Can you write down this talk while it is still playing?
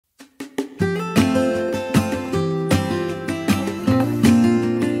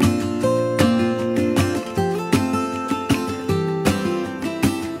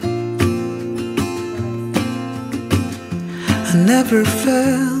never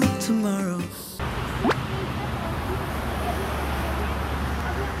felt tomorrow.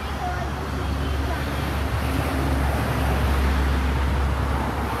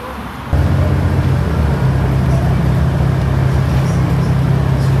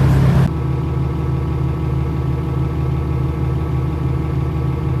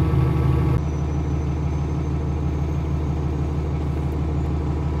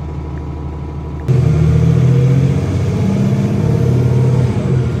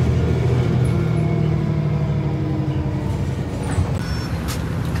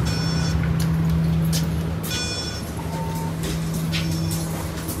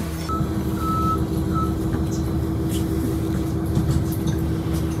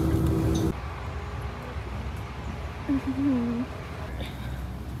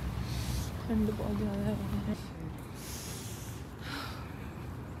 ठंड बहुत ज़्यादा है।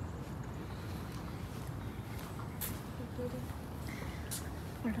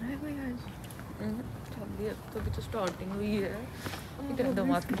 पढ़ रहा है कोई आज? चलिए अब तो अभी तो स्टार्टिंग हुई है।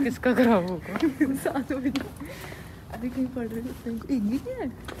 दिमाग किसका खराब होगा? 7 बजे अभी कहीं पढ़ रहे थे एक भी नहीं है।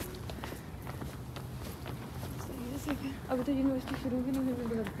 सही है। अभी तो यूनिवर्सिटी शुरू भी नहीं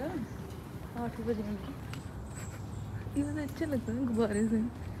होने लगता। 8 बजे ये मुझे अच्छा लगता है गुब्बारे से।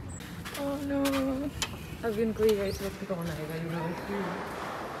 ओह नो अभी इनको ये इस वक्त कौन आएगा यूनिवर्सिटी में।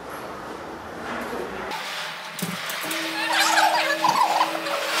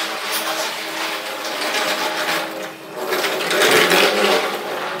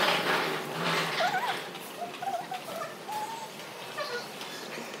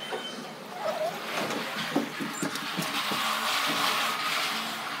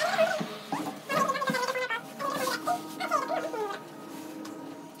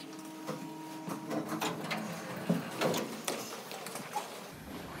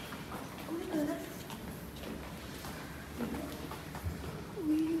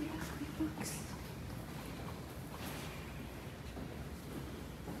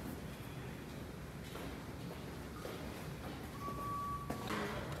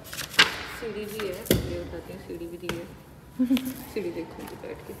 सीढ़ी भी है, ये उठाते हैं। सीढ़ी भी दी है। सीढ़ी देखूंगी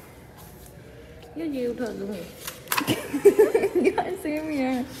बैठ के या ये उठा लूँ। यार सेम ही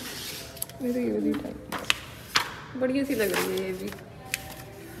है मेरे। ये वाली उठाई बढ़िया सी लग रही है ये भी।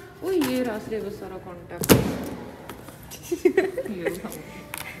 ओ ये रास्ते बस सारा कॉन्टैक्ट ये उठाऊँ।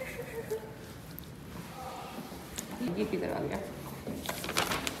 ये किधर आ गया?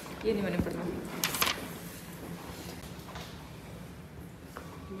 ये नहीं मैंने पढ़ना।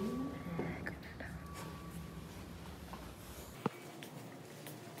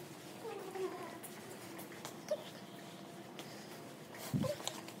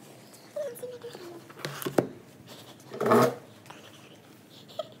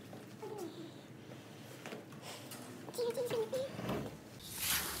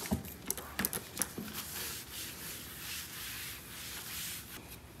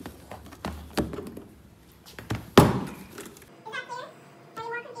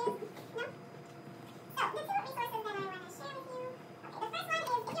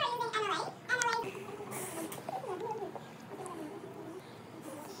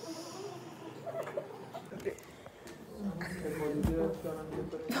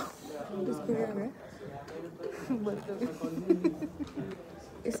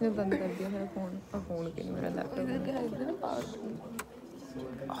 इसने बंद कर दिया मेरा फोन। और फोन के लिए मेरा लैपटॉप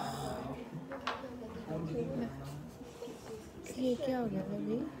ये क्या हो गया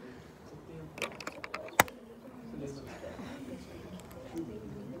अभी?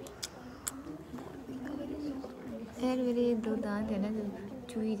 यार मेरे 2 दांत है ना जो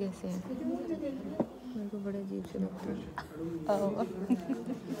चूही जैसे हैं। मेरे को बड़ा अजीब से लगता है।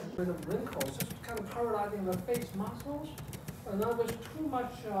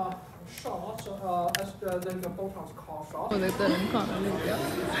 खाना ले गया।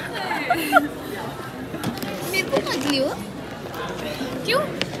 मेरे को मत लियो। क्यों?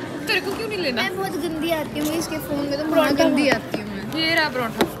 तेरे को क्यों नहीं लेना? मैं बहुत गंदी आती हूँ इसके फोन में। तो बहुत गंदी आती हूँ मैं। ये रहा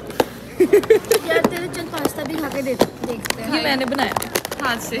परोठा। यार तेरे चल पास्ता भी खा के देखते हैं। ये मैंने बनाया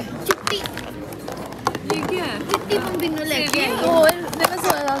हाथ से। चिट्टी ये क्या है? चिट्टी बिन्नू लेके आई है। और मेरा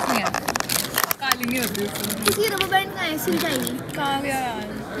सोया सॉस नहीं है। काली नहीं होती उसमें। इसकी रबर बैंड कहाँ है? सिल जाएगी। कहाँ गया यार?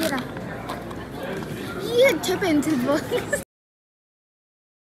 ये रहा। ये अच्छा पेंसिल बॉक्स।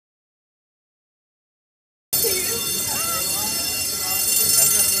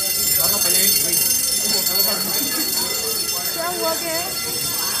 क्या हुआ क्या है?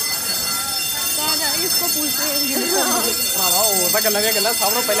 कहाँ जाए इसको पूछते हैं। ਉਹ ਤਾਂ ਗੱਲਾਂ ਦੀਆਂ ਗੱਲਾਂ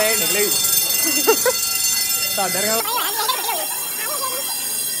ਸਭ ਨੂੰ ਪਹਿਲਾਂ ਇਹ ਨਿਕਲੇ ਸਾਡਾ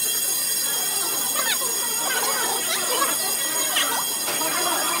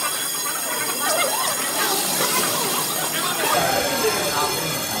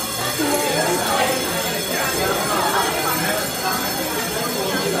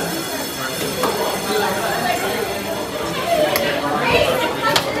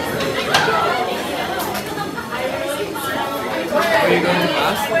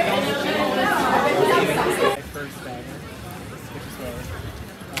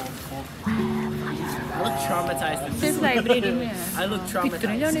लाइब्रेरी में है। I look कितने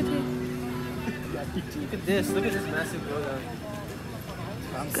traumatized. जाने थे? Look at this massive blowdown.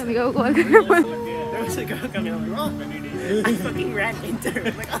 कभी का कॉल करना पड़ा। There was a girl coming over. Oh, I fucking ran into her.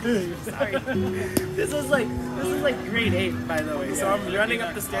 I'm like, oh, sorry. This is like grade 8, by the way. So I'm running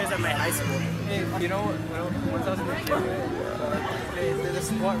up the stairs at my high school. Hey, you know, once I was in the gym, the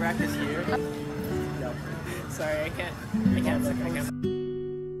squat rack is here. Sorry, I can't.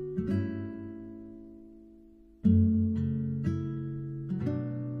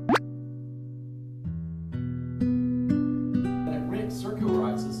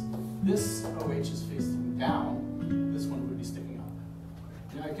 Circularizes, this OH is facing down, this one would be sticking up.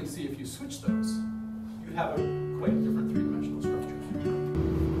 Now you can see if you switch those, you have a quite different three-dimensional structure.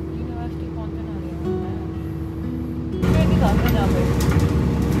 University कौन सा ना रही हूँ मैं भी काफी ना पे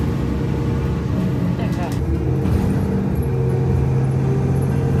देखा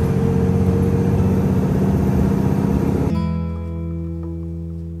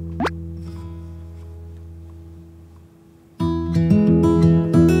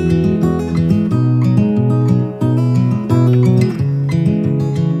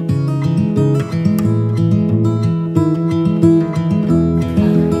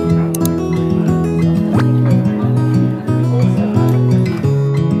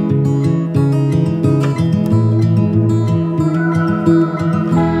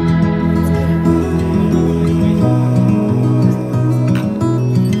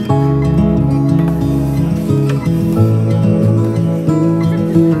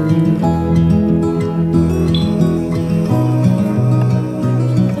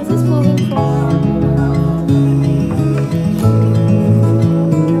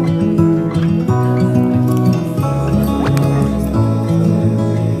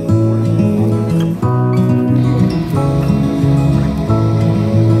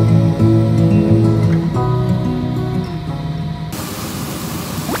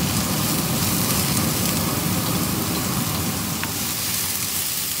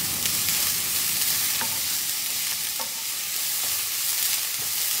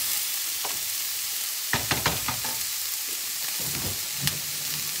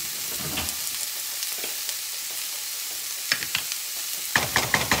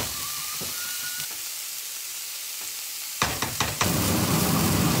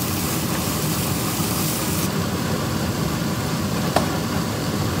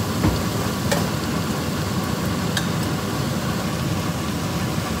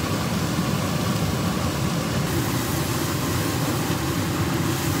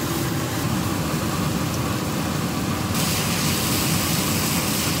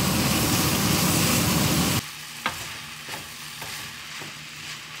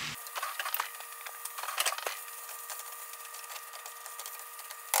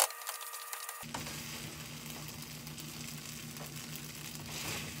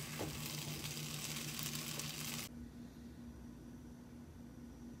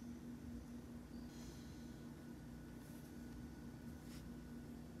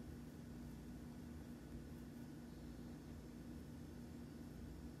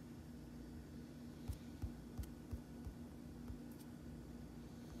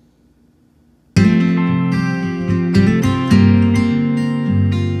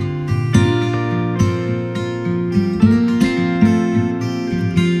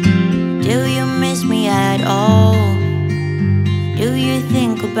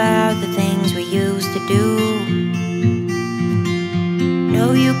about the things we used to do.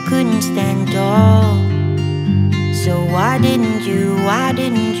 No, you couldn't stand tall. So why didn't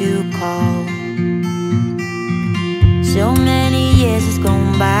you call? So many years has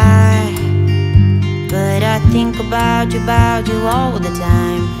gone by, but I think about you all the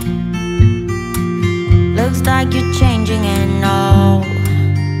time. Looks like you're changing and all,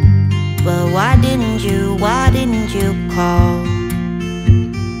 but why didn't you call?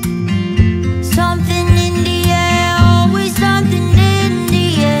 Something in the air, always something in the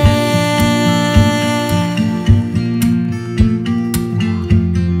air.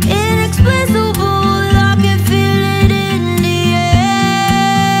 Inexplicable, I can feel it in the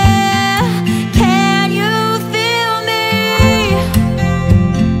air. Can you feel me?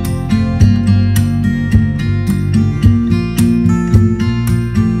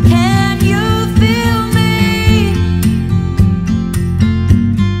 Can you feel me?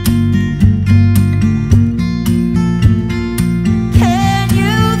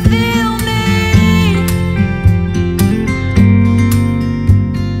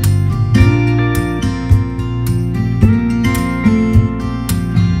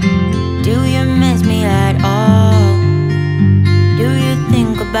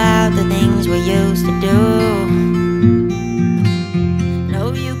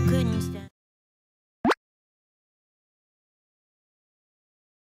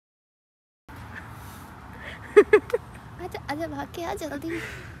 आजा आजा भाग के आ जल्दी।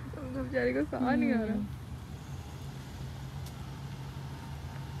 तो बेचारे को साह नहीं आ रहा।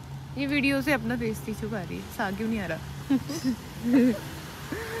 ये वीडियो से अपना बेइज्जती छुपा रही है, साह क्यों नहीं आ रहा।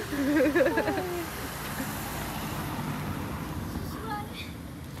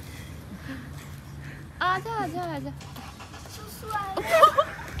 आजा आजा आजा।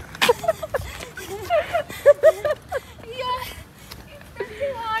 यार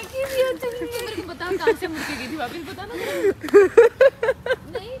आगे भी मेरे को बता कहाँ से मुड़ के गई थी वापस, बता ना।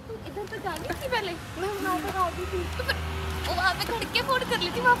 नहीं तू इधर तक आ गई थी पहले। मैं वहाँ तक आ गई थी तो फिर वहाँ पे खड़ के फोन कर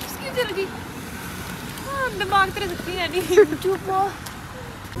लेती, वापस क्यों चल गई। हाँ दिमाग तेरे सकती है नहीं। चुप हो।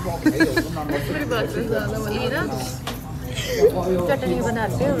 मेरी बात से ज़्यादा वाली ना चटनी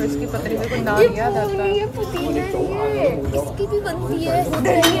बनाते हैं, इसकी पतली में कोई नाम याद आता है। ये पुदीना है, इसकी भी बनती है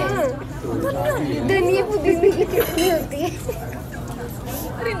धनिया पुदीने की चटनी होती है।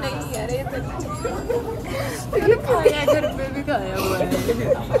 अरे नहीं यार ये तो खाया घर पे भी खाया हुआ है।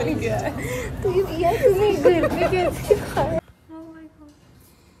 क्या है तो ये यार तूने घर पे कैसे खाया।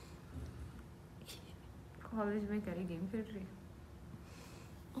 कॉलेज में करी गेम खेल रही है।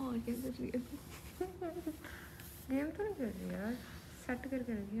 और क्या कर रही है। गेम तो नहीं कर रही यार, सेट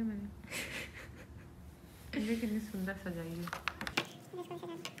करके रखी है मैंने। मुझे कितनी सुंदर सजाई है।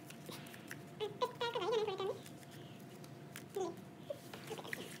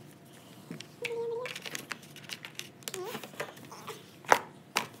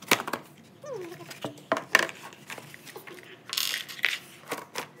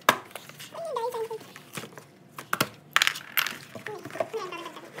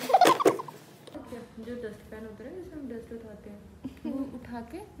 जो डस्ट पैन होता है जिसमें हम डस्ट उठाते हैं, वो उठा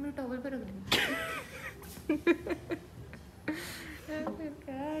के मेरे टॉवल पे रख दी।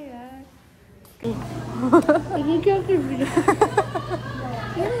 क्या यार ये क्या कर रही है।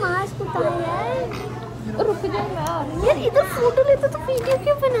 यार मास्क उतार यार। रुक जा यार, इधर फोटो लेते तो वीडियो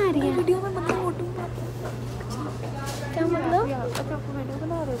क्यों बना रही है। वीडियो में मतलब फोटो क्या मतलब। अच्छा आपको वीडियो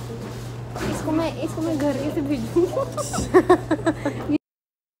बना रहे थे। इसको मैं घर कैसे भेजूँ।